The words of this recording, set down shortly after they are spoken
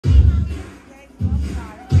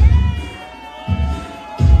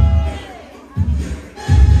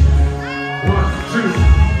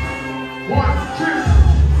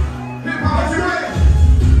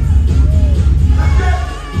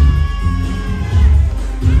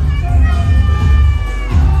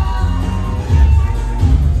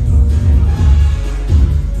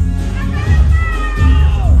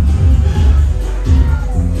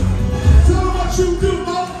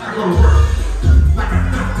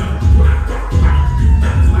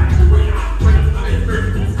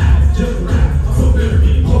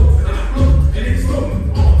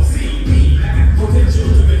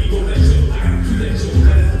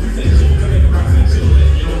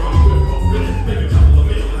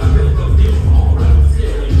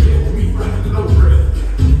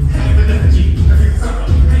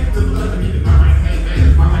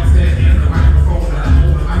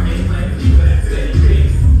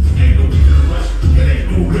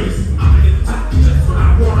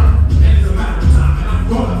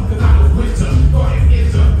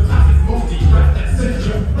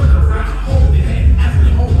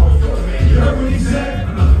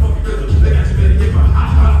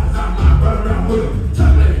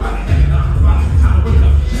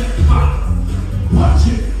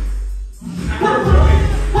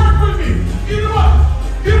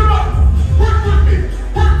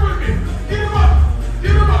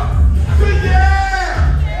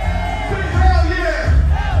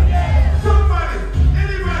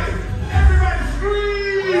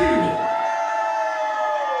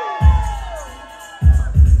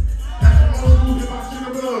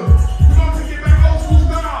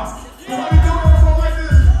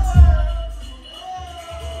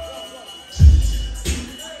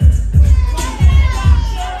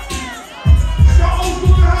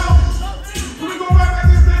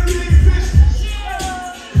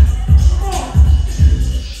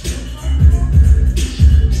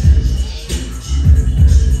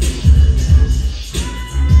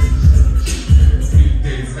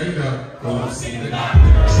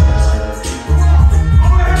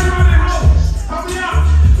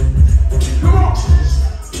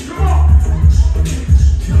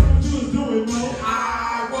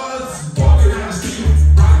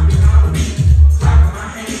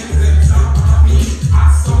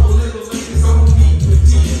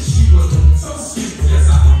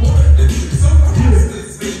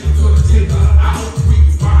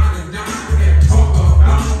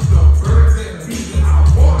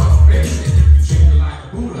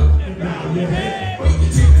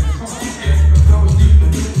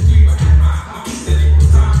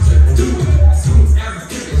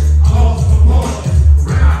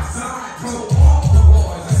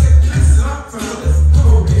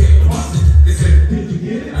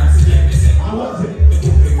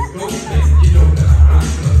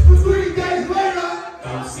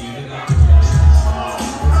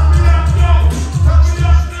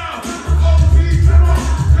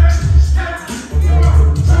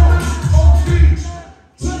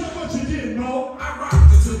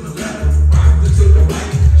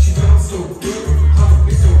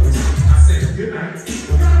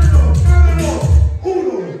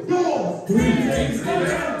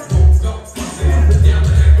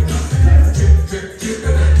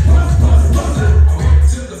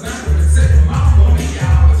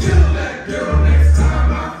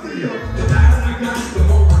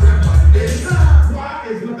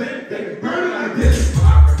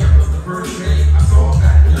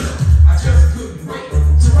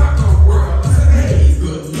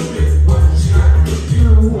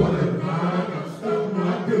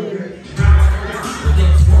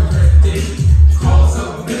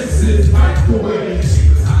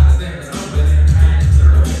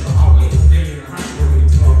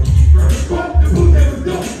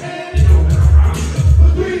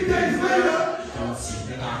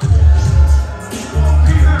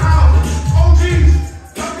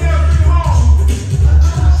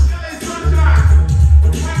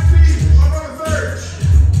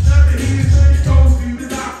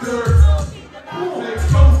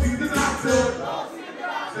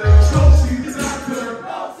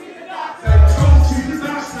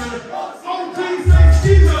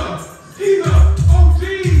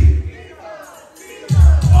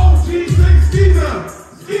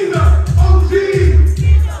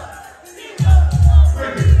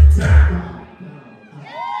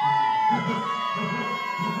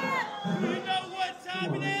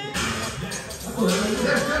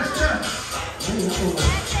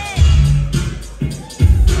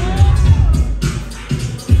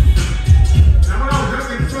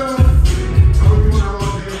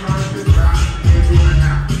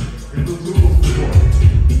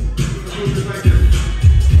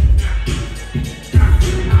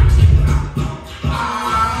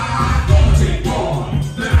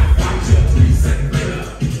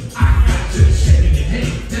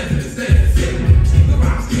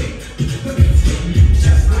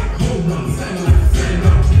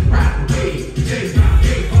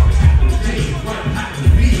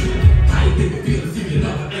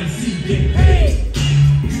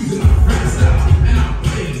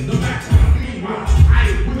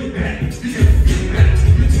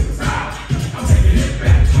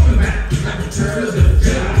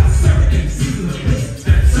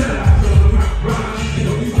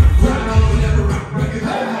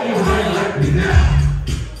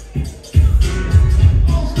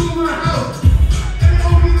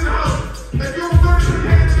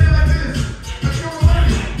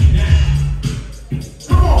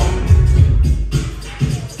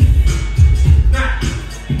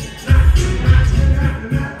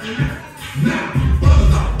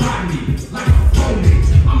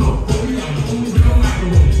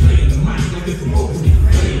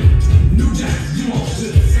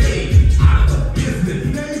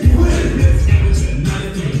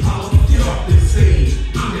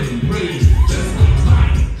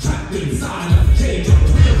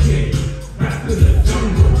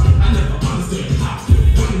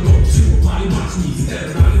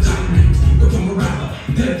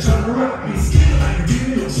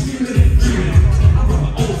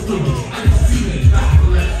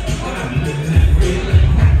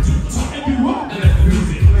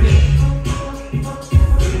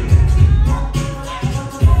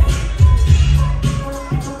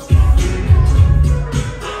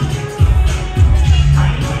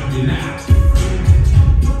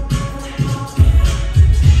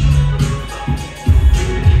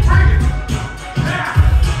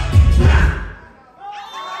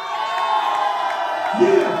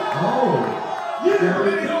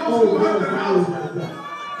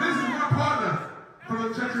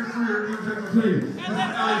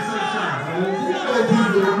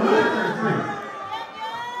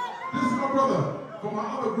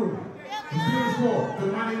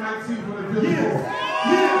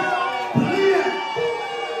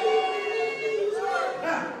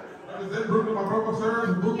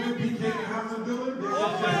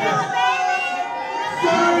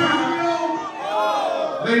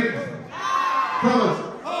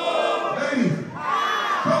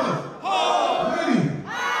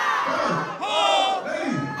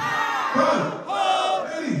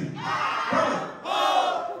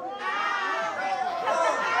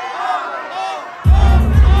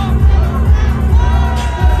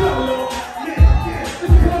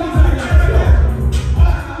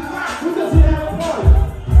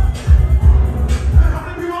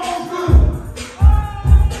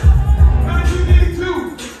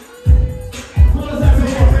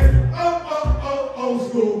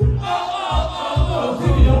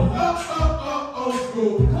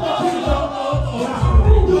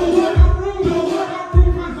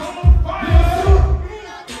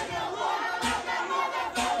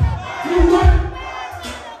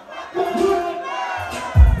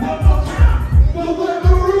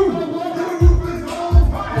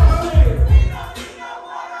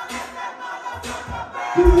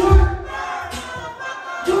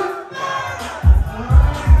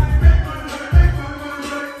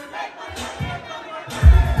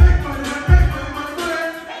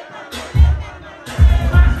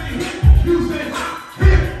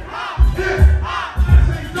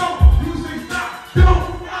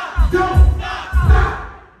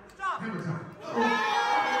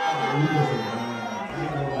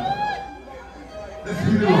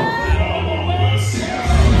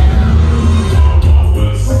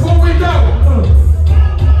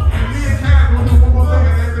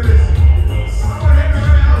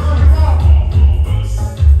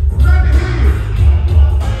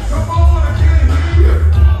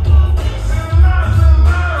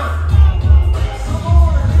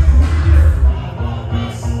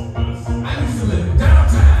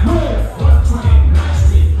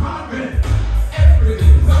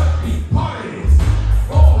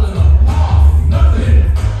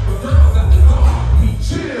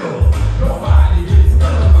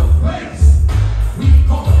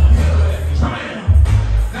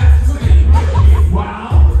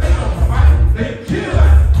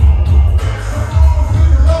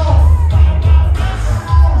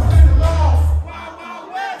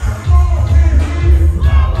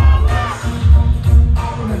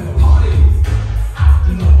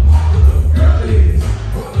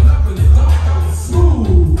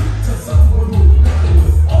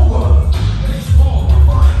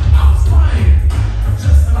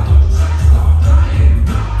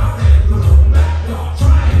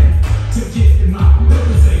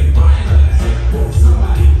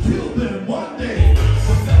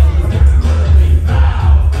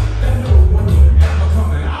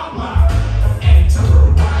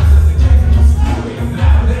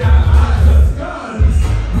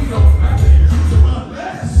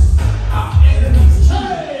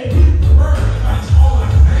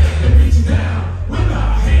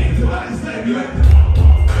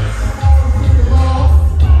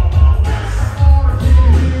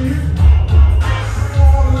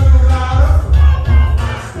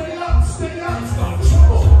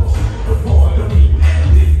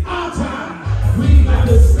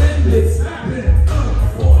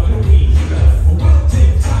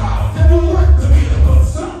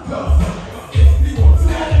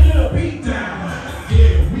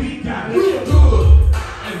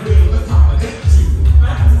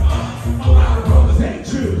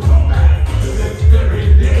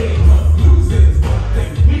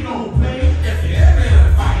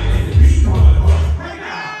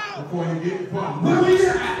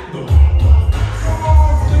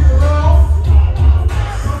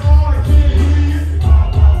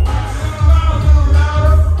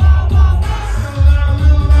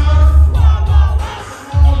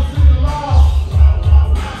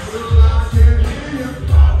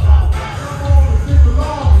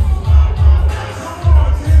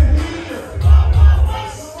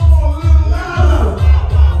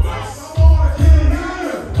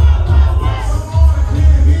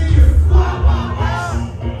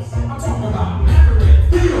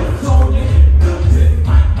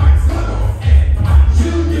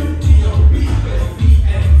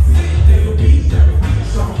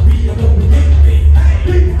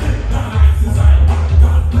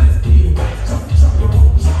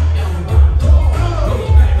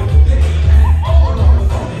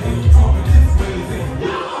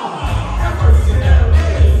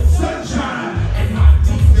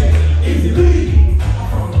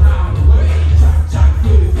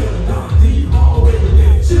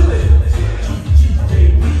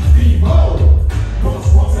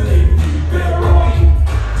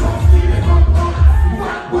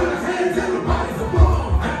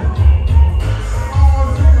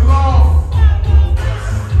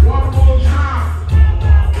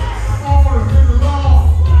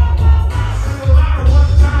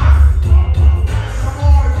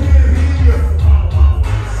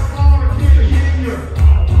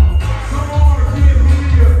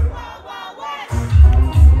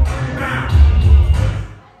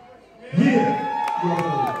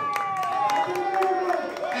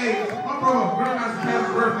Hey, my brother, Grandmaster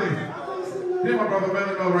Caz's birthday. Here's my brother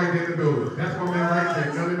Melly Mel right there in the building. That's my man right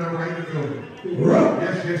there, Melly Mel right in the building.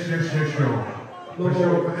 Yes, y'all. For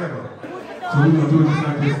sure, forever. So we're going to do it just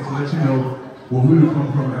like this to let you know where we would come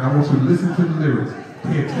from. And I want you to listen to the lyrics.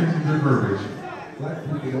 Pay attention to the verbiage. Black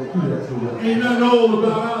people don't do that so well. Ain't nothing old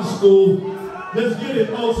about our school. Let's get it,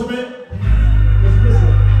 Ultimate. Let's listen.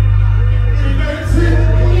 It makes it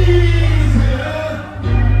easier.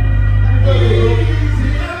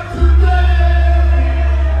 Easier today.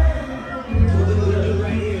 Put the little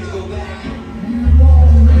right here, go back. You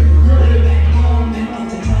won't regret it.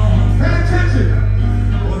 Pay attention.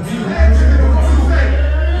 What do you have to do? What you say?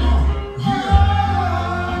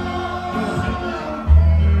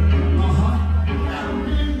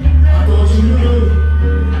 I thought you knew.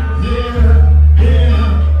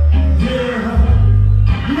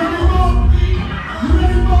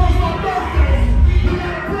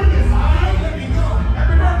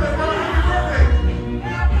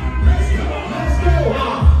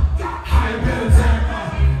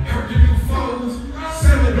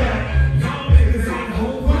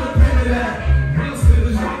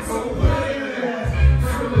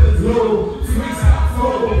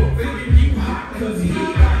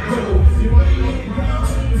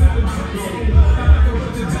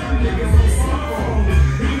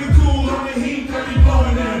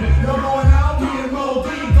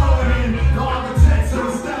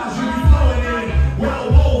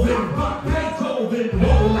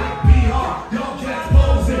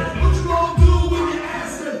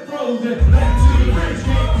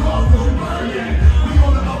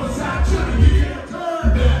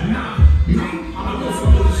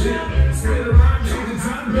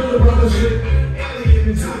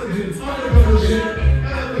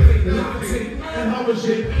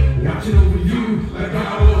 Watching over you like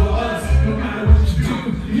God over us. No matter what you do,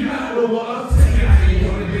 you're not over us. I ain't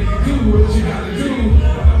gonna make you do what you gotta do.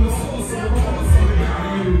 I'm the source of all something out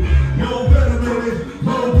of you. No better, baby.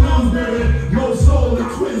 No blues, baby. No soul and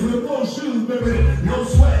twins with no shoes, baby. No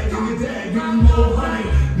swag and your dad give me more honey.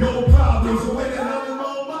 No problems, so wait another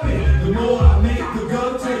more money. The more I make, the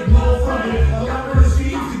gun take more from me. A lot of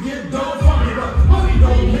receipts to get dough from me, but money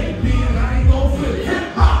don't make me, and I ain't gonna flip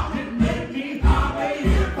hip hop.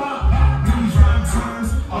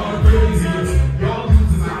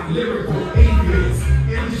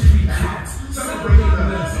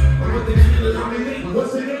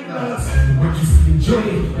 And what you see,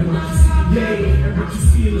 yay, and what you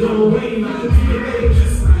see, a little Wayne, like the DNA,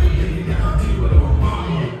 just like you gotta deal with a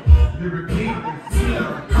mama. Lyrically,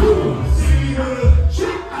 cool. See the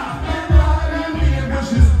chick I've been riding, me and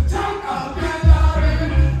bushes tight, I've been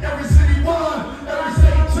riding. Every city one, every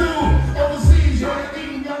state two, overseas, you ain't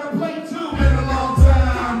even got a play two. Been a long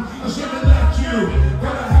time, I should've left you,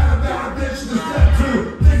 but I had a bad bitch to step to.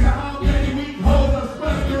 Think of how many weak hoes I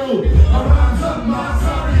sweat through. I rhymes up my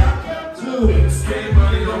sorry I kept to. Scared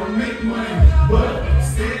money don't make money, but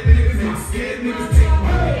scared niggas take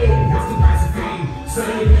money. What's the price of fame?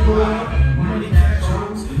 Say people out, money, cash,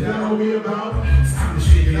 homes, that don't be about. It's time to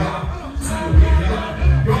shake it up, it's time to wake it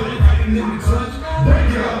up. Y'all ain't fighting in the clutch, break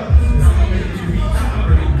it up. It's time to make you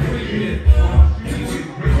recalibrate, break it. Teach it,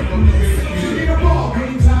 break it on the way. You need a ball,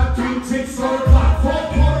 green top, 3 ticks on the clock, 4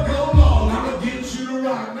 quarter go long. I'ma get you to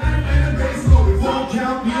rock, 9 and a bass low, we won't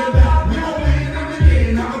count me a back. We gon' win in the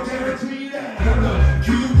game, I'ma guarantee that. I'm the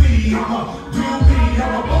QB, I'ma do me,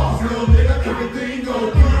 I'm a boss, little nigga, everything go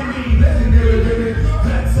through me. Legendary, baby,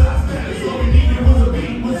 that's us, that's all we needed was a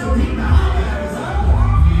beat, now that is our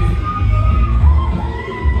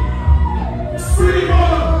Scream on!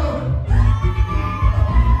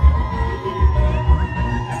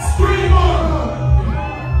 Scream on!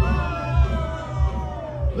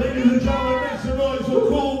 Ladies and gentlemen, make some noise for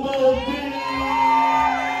Kool Moe Dee!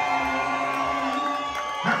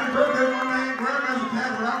 Happy birthday, my man, Grandmaster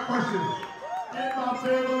Caz, without question. And my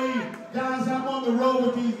family, guys, I'm on the road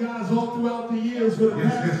with these guys all throughout the years. For the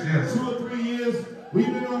past 2 or 3 years, we've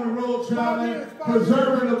been on the road traveling,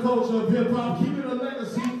 preserving the culture of hip-hop, keeping the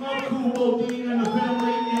legacy of Kool Moe Dee and the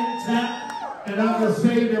family intact. And I can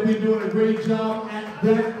say that we're doing a great job at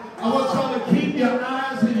that. I want y'all to keep your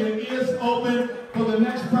eyes and your ears open for the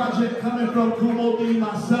next project coming from Kool Moe Dee,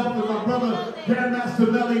 myself, and my brother,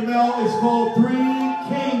 Grandmaster Melly Mel. It's called 3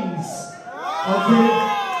 Kings. Okay?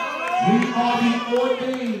 We are the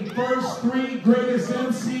ordained first 3 greatest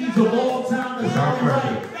MCs of all time.